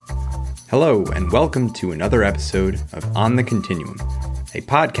Hello, and welcome to another episode of On the Continuum, a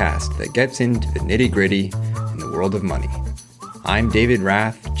podcast that gets into the nitty-gritty in the world of money. I'm David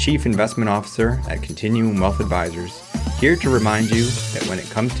Roth, Chief Investment Officer at Continuum Wealth Advisors, here to remind you that when it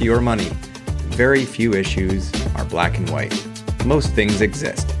comes to your money, very few issues are black and white. Most things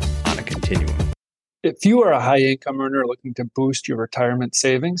exist on a continuum. If you are a high-income earner looking to boost your retirement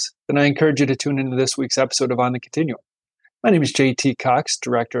savings, then I encourage you to tune into this week's episode of On the Continuum. My name is JT Cox,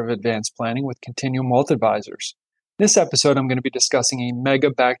 Director of Advanced Planning with Continuum Wealth Advisors. In this episode, I'm going to be discussing a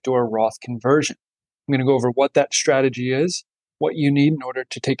mega backdoor Roth conversion. I'm going to go over what that strategy is, what you need in order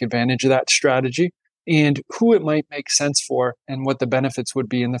to take advantage of that strategy, and who it might make sense for and what the benefits would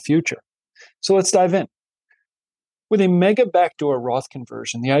be in the future. So let's dive in. With a mega backdoor Roth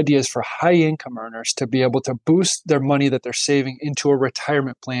conversion, the idea is for high-income earners to be able to boost their money that they're saving into a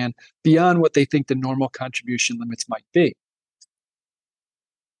retirement plan beyond what they think the normal contribution limits might be.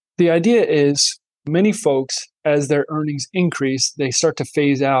 The idea is many folks, as their earnings increase, they start to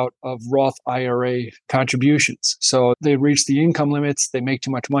phase out of Roth IRA contributions. So they reach the income limits, they make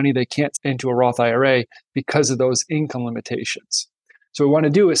too much money, they can't into a Roth IRA because of those income limitations. So what we want to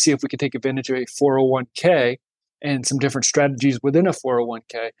do is see if we can take advantage of a 401k and some different strategies within a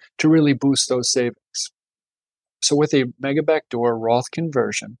 401k to really boost those savings. So with a mega backdoor Roth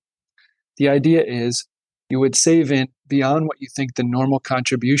conversion, the idea is you would save in beyond what you think the normal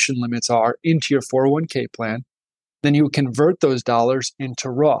contribution limits are into your 401k plan. Then you would convert those dollars into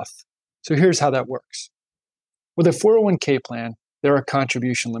Roth. So here's how that works. With a 401k plan, there are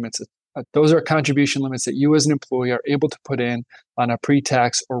contribution limits. Those are contribution limits that you as an employee are able to put in on a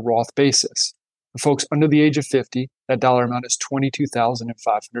pre-tax or Roth basis. For folks under the age of 50, that dollar amount is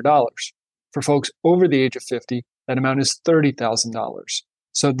 $22,500. For folks over the age of 50, that amount is $30,000.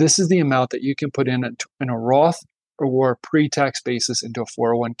 So this is the amount that you can put in a Roth or pre-tax basis into a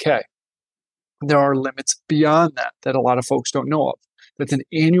 401k. There are limits beyond that a lot of folks don't know of. That's an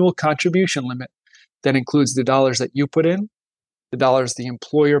annual contribution limit that includes the dollars that you put in, the dollars the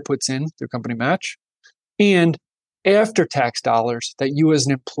employer puts in through company match, and after-tax dollars that you as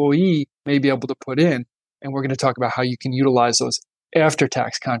an employee may be able to put in. And we're going to talk about how you can utilize those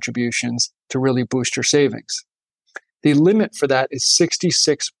after-tax contributions to really boost your savings. The limit for that is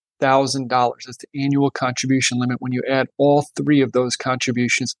 $66,000. That's the annual contribution limit when you add all three of those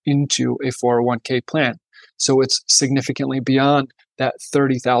contributions into a 401k plan. So it's significantly beyond that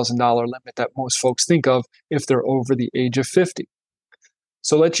 $30,000 limit that most folks think of if they're over the age of 50.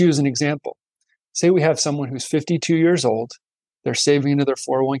 So let's use an example. Say we have someone who's 52 years old. They're saving into their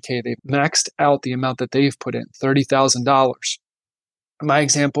 401k. They've maxed out the amount that they've put in, $30,000. In my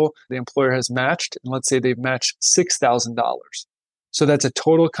example, the employer has matched, and let's say they've matched $6,000. So that's a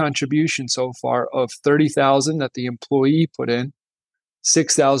total contribution so far of $30,000 that the employee put in,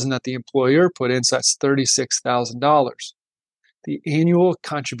 $6,000 that the employer put in, so that's $36,000. The annual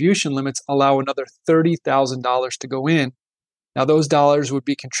contribution limits allow another $30,000 to go in. Now, those dollars would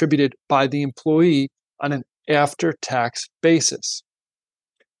be contributed by the employee on an after-tax basis.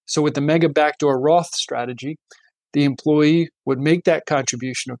 So with the mega backdoor Roth strategy, the employee would make that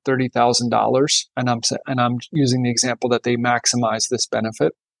contribution of $30,000, and I'm using the example that they maximize this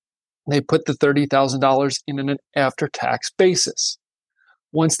benefit. They put the $30,000 in an after-tax basis.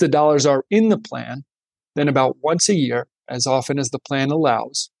 Once the dollars are in the plan, then about once a year, as often as the plan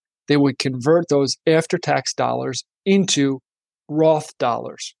allows, they would convert those after-tax dollars into Roth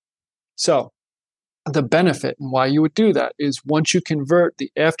dollars. So the benefit and why you would do that is once you convert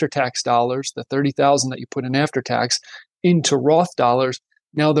the after-tax dollars, the $30,000 that you put in after-tax, into Roth dollars,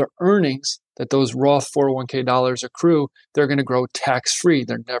 now the earnings that those Roth 401k dollars accrue, they're going to grow tax-free.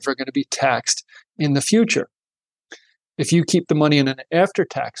 They're never going to be taxed in the future. If you keep the money in an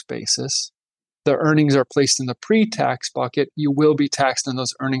after-tax basis, the earnings are placed in the pre-tax bucket, you will be taxed on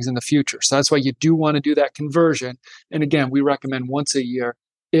those earnings in the future. So that's why you do want to do that conversion. And again, we recommend once a year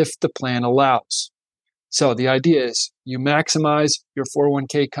if the plan allows. So the idea is you maximize your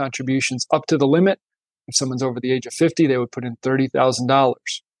 401k contributions up to the limit. If someone's over the age of 50, they would put in $30,000.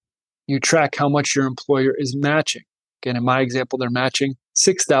 You track how much your employer is matching. Again, in my example, they're matching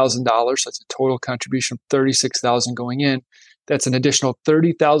 $6,000. That's a total contribution of $36,000 going in. That's an additional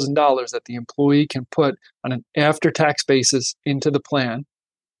 $30,000 that the employee can put on an after-tax basis into the plan.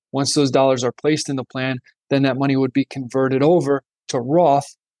 Once those dollars are placed in the plan, then that money would be converted over to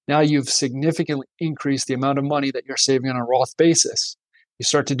Roth. Now you've significantly increased the amount of money that you're saving on a Roth basis. You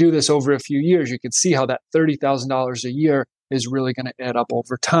start to do this over a few years, you can see how that $30,000 a year is really going to add up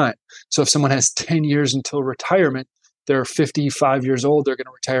over time. So if someone has 10 years until retirement, they're 55 years old, they're going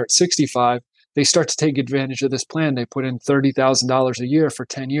to retire at 65. they start to take advantage of this plan. They put in $30,000 a year for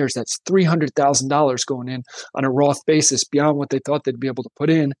 10 years. That's $300,000 going in on a Roth basis beyond what they thought they'd be able to put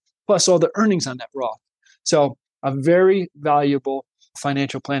in, plus all the earnings on that Roth. So a very valuable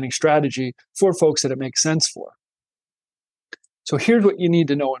financial planning strategy for folks that it makes sense for. So here's what you need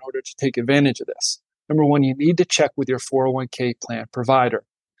to know in order to take advantage of this. Number one, you need to check with your 401k plan provider.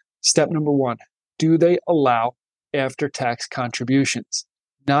 Step number one, do they allow after-tax contributions?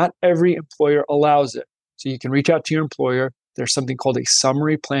 Not every employer allows it. So you can reach out to your employer. There's something called a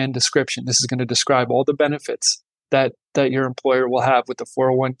summary plan description. This is going to describe all the benefits that your employer will have with the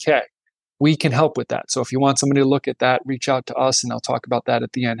 401k. We can help with that. So if you want somebody to look at that, reach out to us and I'll talk about that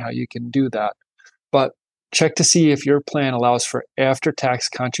at the end, how you can do that. But check to see if your plan allows for after-tax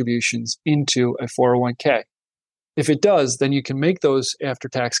contributions into a 401k. If it does, then you can make those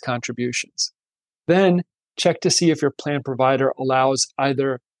after-tax contributions. Then check to see if your plan provider allows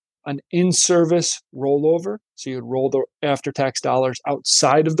either an in-service rollover, so you'd roll the after-tax dollars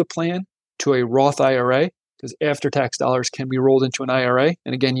outside of the plan to a Roth IRA, because after-tax dollars can be rolled into an IRA.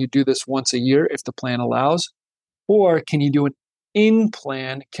 And again, you do this once a year if the plan allows. Or can you do an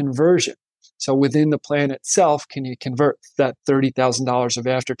in-plan conversion? So within the plan itself, can you convert that $30,000 of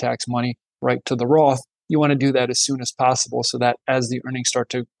after-tax money right to the Roth? You want to do that as soon as possible so that as the earnings start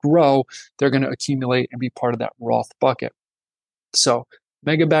to grow, they're going to accumulate and be part of that Roth bucket. So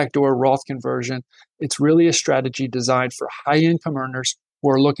mega backdoor Roth conversion, it's really a strategy designed for high-income earners who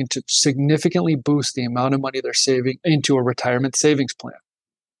are looking to significantly boost the amount of money they're saving into a retirement savings plan.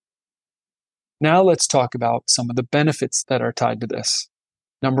 Now let's talk about some of the benefits that are tied to this.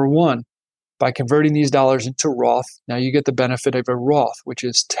 Number one, by converting these dollars into Roth, now you get the benefit of a Roth, which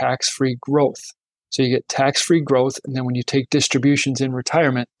is tax-free growth. So you get tax-free growth, and then when you take distributions in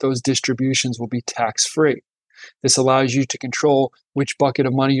retirement, those distributions will be tax-free. This allows you to control which bucket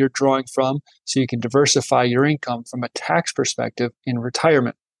of money you're drawing from, so you can diversify your income from a tax perspective in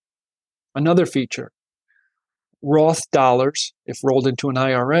retirement. Another feature, Roth dollars, if rolled into an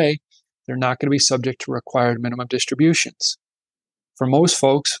IRA, they're not going to be subject to required minimum distributions. For most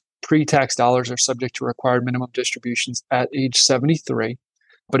folks, pre-tax dollars are subject to required minimum distributions at age 73.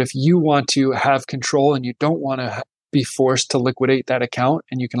 But if you want to have control and you don't want to be forced to liquidate that account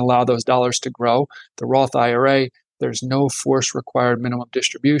and you can allow those dollars to grow, the Roth IRA, there's no force required minimum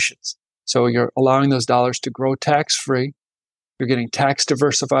distributions. So you're allowing those dollars to grow tax-free. You're getting tax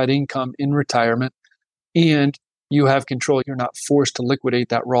diversified income in retirement, and you have control. You're not forced to liquidate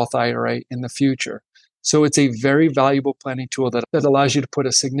that Roth IRA in the future. So it's a very valuable planning tool that allows you to put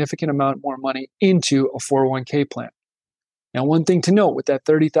a significant amount more money into a 401k plan. Now, one thing to note with that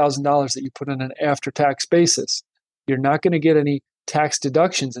 $30,000 that you put on an after-tax basis, you're not going to get any tax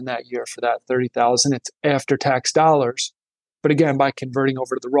deductions in that year for that $30,000. It's after-tax dollars. But again, by converting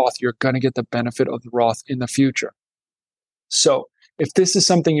over to the Roth, you're going to get the benefit of the Roth in the future. So if this is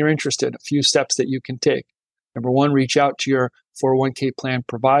something you're interested in, a few steps that you can take. Number one, reach out to your 401k plan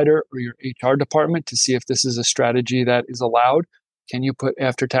provider or your HR department to see if this is a strategy that is allowed. Can you put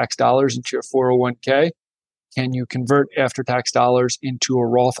after-tax dollars into your 401k? Can you convert after-tax dollars into a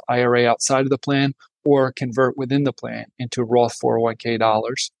Roth IRA outside of the plan or convert within the plan into Roth 401k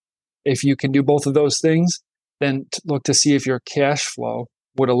dollars? If you can do both of those things, then look to see if your cash flow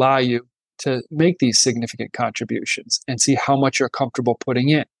would allow you to make these significant contributions and see how much you're comfortable putting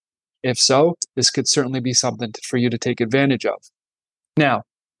in. If so, this could certainly be something for you to take advantage of. Now,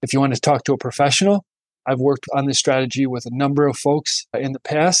 if you want to talk to a professional, I've worked on this strategy with a number of folks in the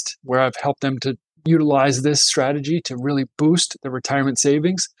past where I've helped them to utilize this strategy to really boost their retirement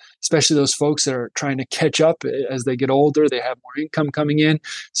savings, especially those folks that are trying to catch up as they get older. They have more income coming in.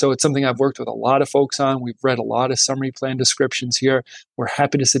 So it's something I've worked with a lot of folks on. We've read a lot of summary plan descriptions here. We're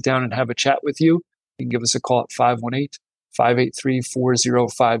happy to sit down and have a chat with you. You can give us a call at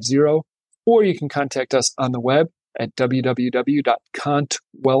 518-583-4050, or you can contact us on the web at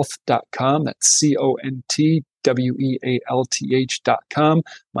www.contwealth.com. That's CONTWEALTH.com.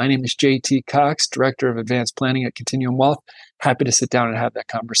 My name is JT Cox, Director of Advanced Planning at Continuum Wealth. Happy to sit down and have that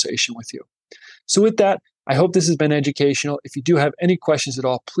conversation with you. So with that, I hope this has been educational. If you do have any questions at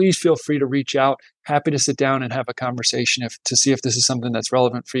all, please feel free to reach out. Happy to sit down and have a conversation to see if this is something that's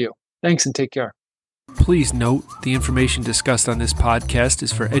relevant for you. Thanks and take care. Please note, the information discussed on this podcast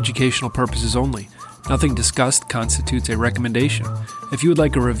is for educational purposes only. Nothing discussed constitutes a recommendation. If you would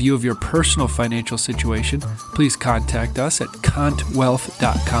like a review of your personal financial situation, please contact us at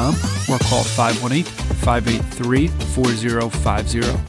contwealth.com or call 518-583-4050.